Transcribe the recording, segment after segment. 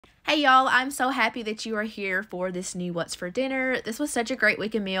Hey y'all, I'm so happy that you are here for this new What's for Dinner. This was such a great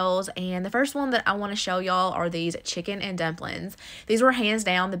week of meals, and the first one that I want to show y'all are these chicken and dumplings. These were hands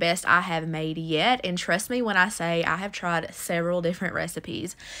down the best I have made yet, and trust me when I say I have tried several different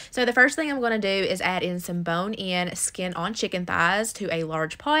recipes. So the first thing I'm going to do is add in some bone-in, skin-on chicken thighs to a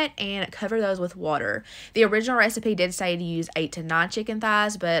large pot and cover those with water. The original recipe did say to use 8 to 9 chicken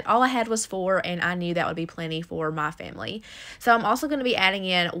thighs, but all I had was 4, and I knew that would be plenty for my family. So I'm also going to be adding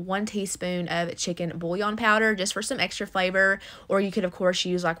in 1 teaspoon of chicken bouillon powder just for some extra flavor, or you could of course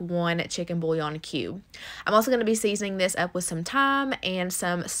use like 1 chicken bouillon cube. I'm also going to be seasoning this up with some thyme and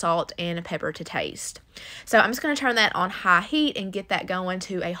some salt and pepper to taste. So I'm just going to turn that on high heat and get that going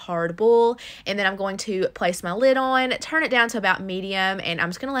to a hard boil, and then I'm going to place my lid on, turn it down to about medium, and I'm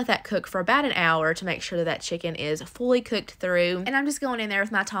just going to let that cook for about an hour to make sure that that chicken is fully cooked through. And I'm just going in there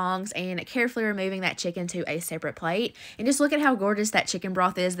with my tongs and carefully removing that chicken to a separate plate. And just look at how gorgeous that chicken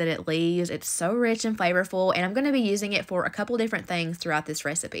broth is that it leaves. It's so rich and flavorful, and I'm going to be using it for a couple different things throughout this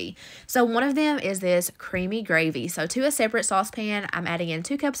recipe. So one of them is this creamy gravy. So to a separate saucepan, I'm adding in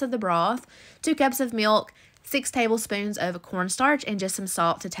 2 cups of the broth, 2 cups of milk, 6 tablespoons of cornstarch, and just some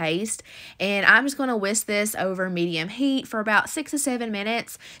salt to taste. And I'm just going to whisk this over medium heat for about 6 to 7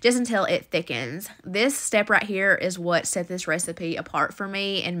 minutes, just until it thickens. This step right here is what set this recipe apart for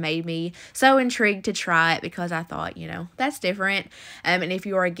me and made me so intrigued to try it, because I thought, that's different. And if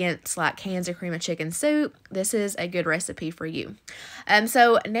you are against like cans of cream of chicken soup, this is a good recipe for you.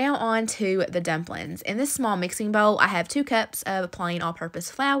 So now on to the dumplings. In this small mixing bowl, I have 2 cups of plain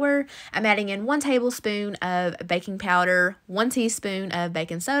all-purpose flour. I'm adding in 1 tablespoon of baking powder, 1 teaspoon of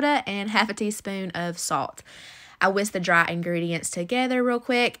baking soda, and half a teaspoon of salt. I whisked the dry ingredients together real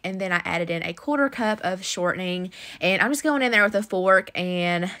quick, and then I added in a 1/4 cup of shortening, and I'm just going in there with a fork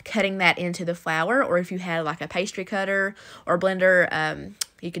and cutting that into the flour, or if you had like a pastry cutter or blender,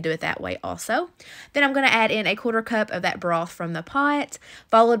 you could do it that way also. Then I'm going to add in a 1/4 cup of that broth from the pot,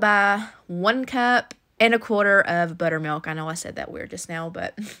 followed by 1 cup and a 1/4 of buttermilk. I know I said that weird just now,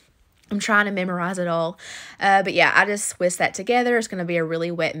 but I'm trying to memorize it all. But yeah, I just whisked that together. It's going to be a really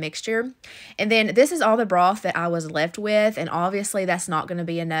wet mixture. And then this is all the broth that I was left with. And obviously that's not going to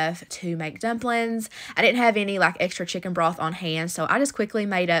be enough to make dumplings. I didn't have any like extra chicken broth on hand, so I just quickly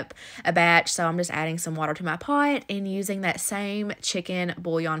made up a batch. So I'm just adding some water to my pot and using that same chicken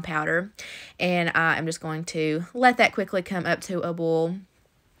bouillon powder. And I'm just going to let that quickly come up to a boil.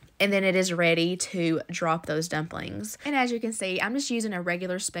 And then it is ready to drop those dumplings. And as you can see, I'm just using a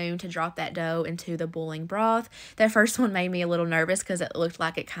regular spoon to drop that dough into the boiling broth. That first one made me a little nervous because it looked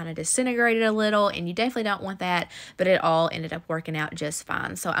like it kind of disintegrated a little, and you definitely don't want that, but it all ended up working out just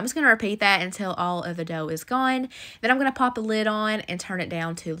fine. So I'm just going to repeat that until all of the dough is gone. Then I'm going to pop the lid on and turn it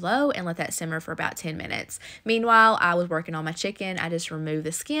down to low and let that simmer for about 10 minutes. Meanwhile, I was working on my chicken. I just removed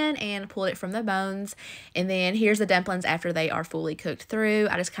the skin and pulled it from the bones. And then here's the dumplings after they are fully cooked through.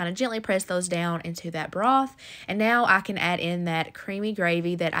 I just kind of gently press those down into that broth, and now I can add in that creamy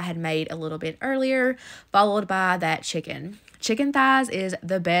gravy that I had made a little bit earlier, followed by that chicken. Chicken thighs is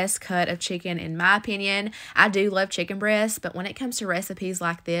the best cut of chicken in my opinion. I do love chicken breasts, but when it comes to recipes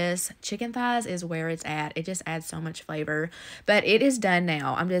like this, chicken thighs is where it's at. It just adds so much flavor. But it is done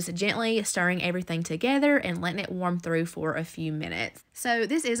now. I'm just gently stirring everything together and letting it warm through for a few minutes. So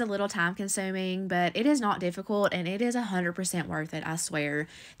this is a little time consuming, but it is not difficult, and it is 100% worth it, I swear.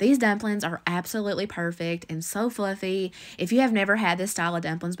 These dumplings are absolutely perfect and so fluffy. If you have never had this style of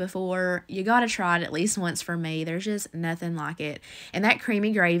dumplings before, you gotta try it at least once for me. There's just nothing like it. And that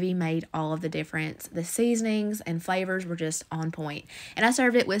creamy gravy made all of the difference. The seasonings and flavors were just on point. And I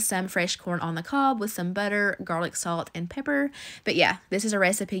served it with some fresh corn on the cob with some butter, garlic, salt, and pepper. But yeah, this is a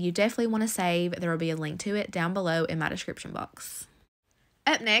recipe you definitely want to save. There will be a link to it down below in my description box.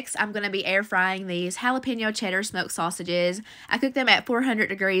 Up next, I'm going to be air frying these jalapeno cheddar smoked sausages. I cooked them at 400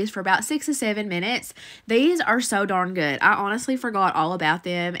 degrees for about 6 to 7 minutes. These are so darn good. I honestly forgot all about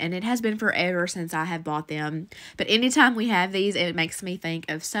them, and it has been forever since I have bought them. But anytime we have these, it makes me think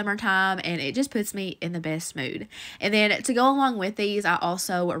of summertime, and it just puts me in the best mood. And then to go along with these, I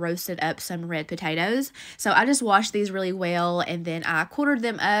also roasted up some red potatoes. So I just washed these really well, and then I quartered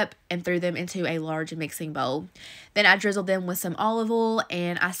them up and threw them into a large mixing bowl. Then I drizzled them with some olive oil,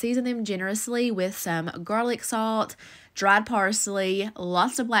 and I seasoned them generously with some garlic salt, dried parsley,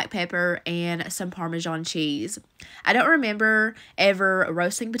 lots of black pepper, and some Parmesan cheese. I don't remember ever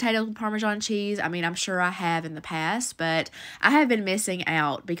roasting potatoes with Parmesan cheese. I mean, I'm sure I have in the past, but I have been missing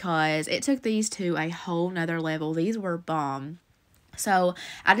out because it took these to a whole nother level. These were bomb. So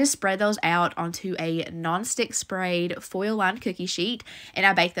I just spread those out onto a nonstick sprayed foil lined cookie sheet, and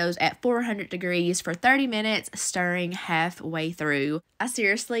I bake those at 400 degrees for 30 minutes, stirring halfway through. I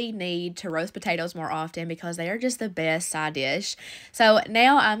seriously need to roast potatoes more often because they are just the best side dish. So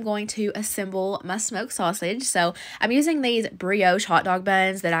now I'm going to assemble my smoked sausage. So I'm using these brioche hot dog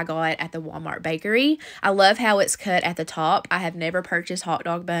buns that I got at the Walmart bakery. I love how it's cut at the top. I have never purchased hot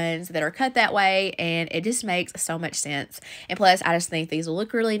dog buns that are cut that way, and it just makes so much sense. And plus, I just think these will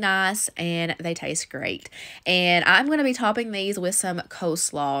look really nice and they taste great. And I'm going to be topping these with some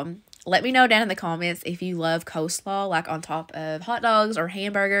coleslaw. Let me know down in the comments if you love coleslaw, like on top of hot dogs or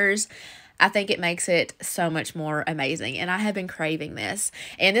hamburgers. I think it makes it so much more amazing, and I have been craving this.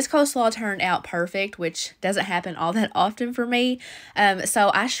 And this coleslaw turned out perfect, which doesn't happen all that often for me.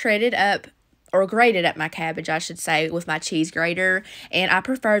 So I shredded up, or grated up my cabbage, I should say, with my cheese grater, and I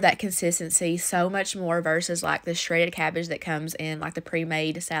prefer that consistency so much more versus like the shredded cabbage that comes in like the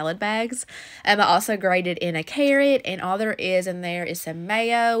pre-made salad bags. I also grated in a carrot, and all there is in there is some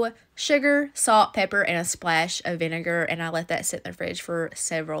mayo, sugar, salt, pepper, and a splash of vinegar, and I let that sit in the fridge for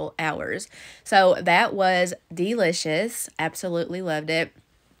several hours. So that was delicious. Absolutely loved it.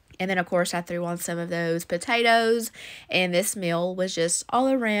 And then, of course, I threw on some of those potatoes, and this meal was just all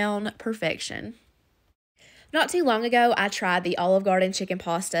around perfection. Not too long ago, I tried the Olive Garden chicken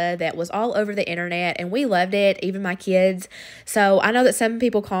pasta that was all over the internet, and we loved it, even my kids. So I know that some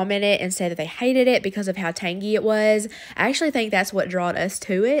people commented and said that they hated it because of how tangy it was. I actually think that's what drawed us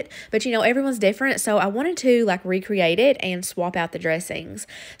to it, but you know, everyone's different, so I wanted to like recreate it and swap out the dressings.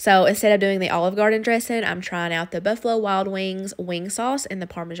 So instead of doing the Olive Garden dressing, I'm trying out the Buffalo Wild Wings wing sauce and the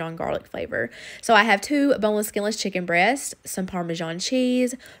Parmesan garlic flavor. So I have 2 boneless skinless chicken breasts, some Parmesan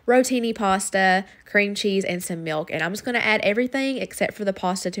cheese, rotini pasta, cream cheese, and some milk, and I'm just going to add everything except for the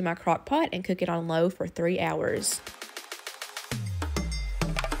pasta to my crock pot and cook it on low for 3 hours.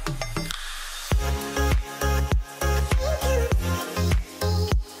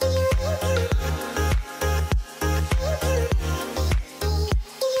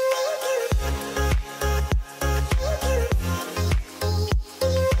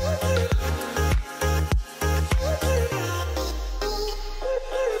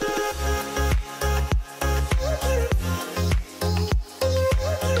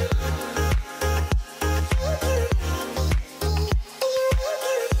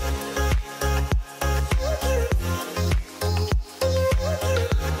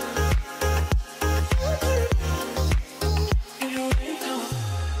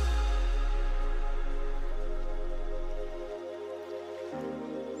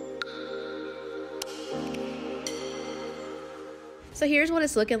 So here's what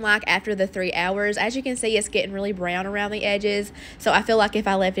it's looking like after the 3 hours. As you can see, it's getting really brown around the edges. So I feel like if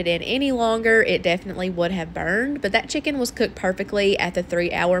I left it in any longer, it definitely would have burned. But that chicken was cooked perfectly at the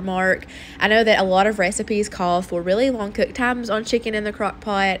 3-hour mark. I know that a lot of recipes call for really long cook times on chicken in the crock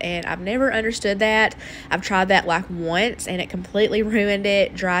pot, and I've never understood that. I've tried that like once, and it completely ruined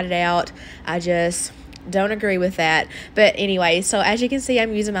it, dried it out. I just don't agree with that. But anyway, so as you can see,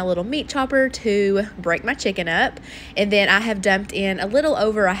 I'm using my little meat chopper to break my chicken up, and then I have dumped in a little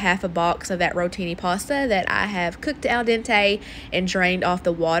over a half a box of that rotini pasta that I have cooked al dente and drained off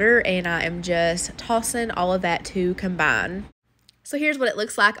the water, and I am just tossing all of that to combine. So here's what it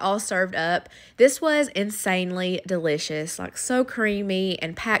looks like all served up. This was insanely delicious, like so creamy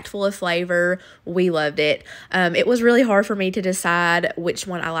and packed full of flavor. We loved it. It was really hard for me to decide which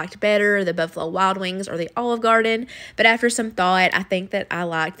one I liked better, the Buffalo Wild Wings or the Olive Garden. But after some thought, I think that I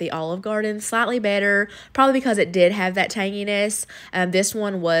liked the Olive Garden slightly better, probably because it did have that tanginess. This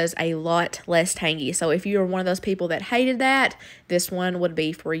one was a lot less tangy. So if you were one of those people that hated that, this one would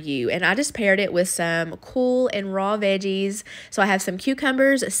be for you. And I just paired it with some cool and raw veggies. So I have some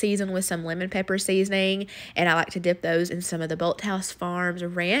cucumbers seasoned with some lemon pepper seasoning, and I like to dip those in some of the Bolthouse Farms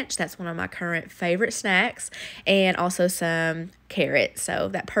ranch. That's one of my current favorite snacks, and also some carrots. So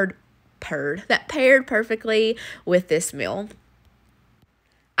that paired perfectly with this meal.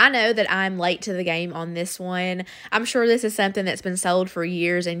 I know that I'm late to the game on this one. I'm sure this is something that's been sold for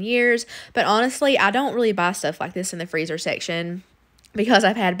years and years, but honestly, I don't really buy stuff like this in the freezer section because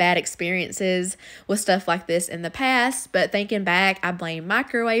I've had bad experiences with stuff like this in the past. But thinking back, I blame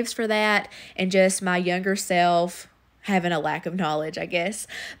microwaves for that, and just my younger self having a lack of knowledge, I guess.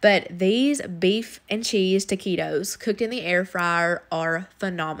 But these beef and cheese taquitos cooked in the air fryer are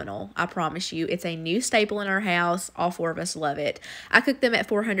phenomenal. I promise you. It's a new staple in our house. All 4 of us love it. I cooked them at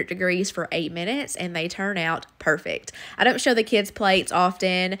 400 degrees for 8 minutes and they turn out perfect. I don't show the kids plates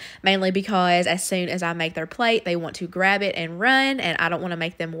often, mainly because as soon as I make their plate, they want to grab it and run, and I don't want to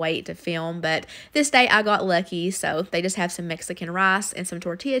make them wait to film. But this day I got lucky, so they just have some Mexican rice and some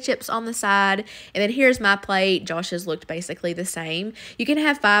tortilla chips on the side. And then here's my plate. Josh's looked basically the same. You can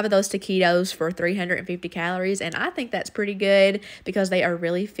have 5 of those taquitos for 350 calories, and I think that's pretty good because they are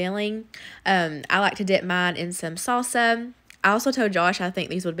really filling. I like to dip mine in some salsa. I also told Josh I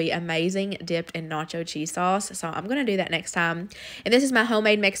think these would be amazing dipped in nacho cheese sauce, so I'm going to do that next time. And this is my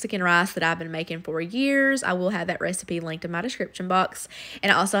homemade Mexican rice that I've been making for years. I will have that recipe linked in my description box.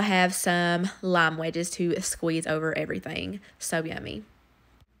 And I also have some lime wedges to squeeze over everything. So yummy.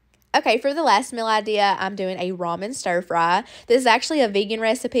 Okay, for the last meal idea, I'm doing a ramen stir fry. This is actually a vegan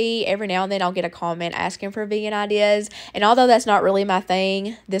recipe. Every now and then I'll get a comment asking for vegan ideas. And although that's not really my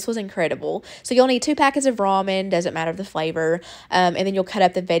thing, this was incredible. So you'll need 2 packets of ramen, doesn't matter the flavor. And then you'll cut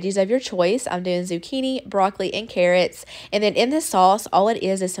up the veggies of your choice. I'm doing zucchini, broccoli, and carrots. And then in this sauce, all it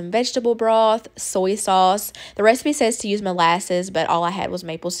is some vegetable broth, soy sauce. The recipe says to use molasses, but all I had was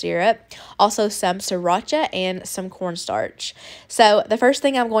maple syrup. Also some sriracha and some cornstarch. So the first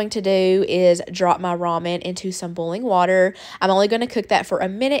thing I'm going to do is drop my ramen into some boiling water. I'm only going to cook that for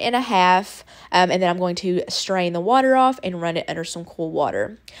 1.5 minutes, and then I'm going to strain the water off and run it under some cool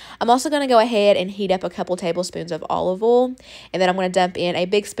water. I'm also going to go ahead and heat up a couple tablespoons of olive oil, and then I'm going to dump in a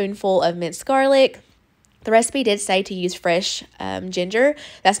big spoonful of minced garlic. The recipe did say to use fresh ginger.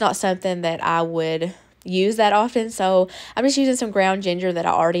 That's not something that I would use that often, so I'm just using some ground ginger that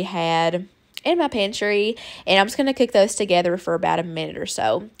I already had in my pantry, and I'm just going to cook those together for about 1 minute or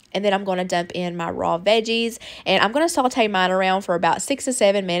so. And then I'm going to dump in my raw veggies, and I'm going to saute mine around for about 6 to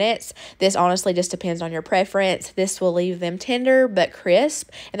 7 minutes. This honestly just depends on your preference. This will leave them tender but crisp,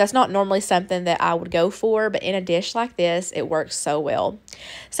 and that's not normally something that I would go for, but in a dish like this, it works so well.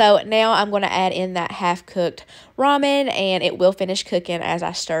 So now I'm going to add in that half-cooked ramen, and it will finish cooking as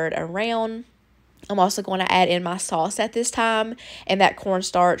I stir it around. I'm also going to add in my sauce at this time, and that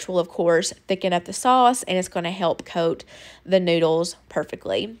cornstarch will, of course, thicken up the sauce, and it's going to help coat the noodles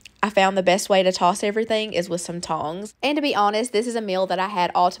perfectly. I found the best way to toss everything is with some tongs. And to be honest, this is a meal that I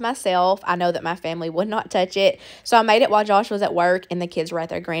had all to myself. I know that my family would not touch it, so I made it while Josh was at work and the kids were at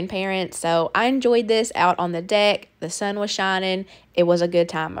their grandparents. So I enjoyed this out on the deck. The sun was shining. It was a good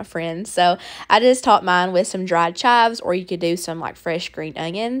time, my friends. So I just topped mine with some dried chives, or you could do some like fresh green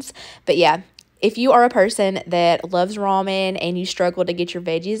onions. But yeah, if you are a person that loves ramen and you struggle to get your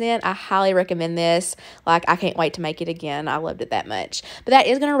veggies in, I highly recommend this. Like, I can't wait to make it again. I loved it that much. But that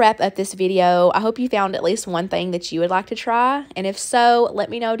is going to wrap up this video. I hope you found at least one thing that you would like to try. And if so,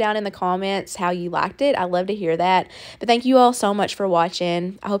 let me know down in the comments how you liked it. I'd love to hear that. But thank you all so much for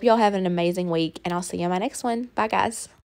watching. I hope you all have an amazing week, and I'll see you in my next one. Bye, guys.